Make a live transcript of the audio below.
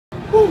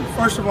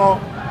First of all,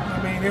 I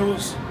mean, it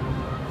was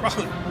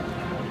probably,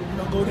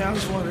 go down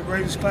as one of the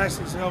greatest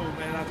classics ever,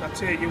 man. I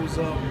tell you,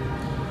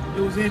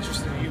 it was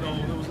interesting.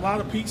 There was a lot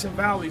of peaks and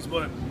valleys,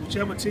 but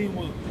whichever team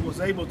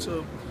was able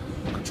to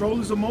control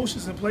his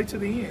emotions and play to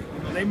the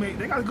end.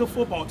 They got a good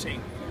football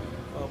team.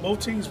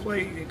 Both teams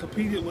played and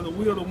competed with a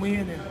will to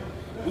win, and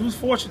we was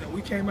fortunate.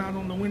 We came out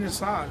on the winning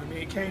side. I mean,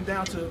 it came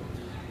down to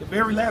the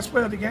very last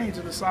play of the game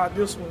to decide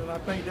this one, and I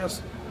think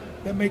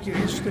that make it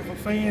interesting for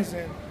fans.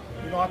 And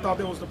I thought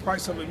that was the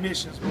price of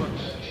admissions. But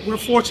we're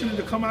fortunate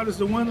to come out as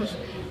the winners.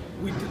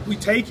 We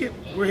take it.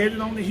 We're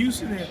headed on to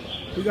Houston,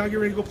 and we got to get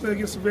ready to go play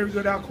against a very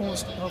good Alcorn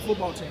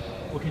football team.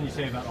 What can you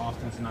say about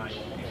Austin tonight?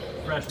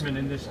 Freshman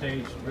in this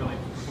stage really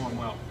performed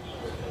well.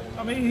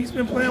 I mean, he's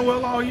been playing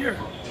well all year.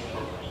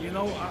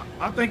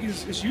 I think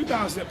it's you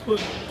guys that put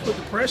the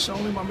pressure on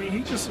him. I mean,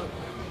 he's just a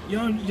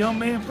young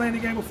man playing the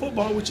game of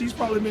football, which he's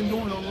probably been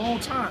doing a long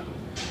time.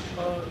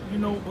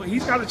 But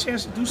he's got a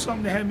chance to do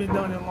something that hasn't been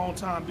done in a long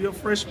time. Be a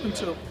freshman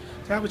to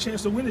have a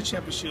chance to win the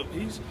championship.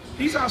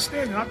 He's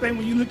outstanding. I think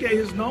when you look at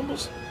his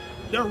numbers,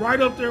 they're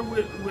right up there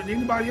with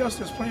anybody else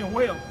that's playing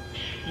well.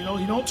 He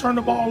don't turn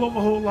the ball over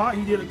a whole lot.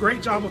 He did a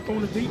great job of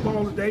throwing the deep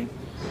ball today,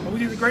 and we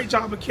did a great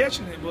job of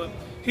catching it. But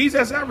he's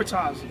as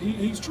advertised.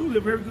 He's truly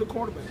a very good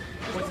quarterback.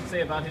 What's it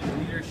say about his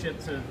leadership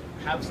to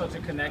have such a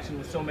connection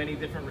with so many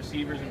different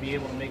receivers and be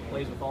able to make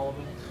plays with all of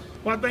them?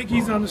 Well, I think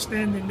he's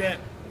understanding that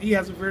he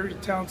has a very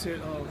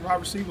talented wide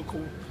receiver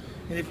core,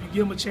 and if you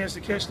give him a chance to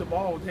catch the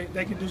ball,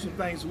 they can do some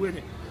things with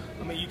it.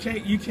 I mean,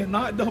 you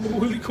cannot double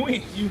Willie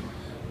Quinn. You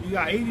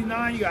got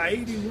 89, you got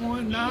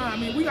 81, 9. I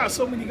mean, we got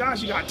so many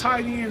guys. You got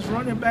tight ends,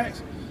 running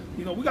backs.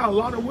 We got a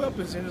lot of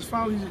weapons, and it's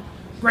finally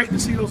great to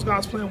see those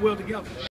guys playing well together.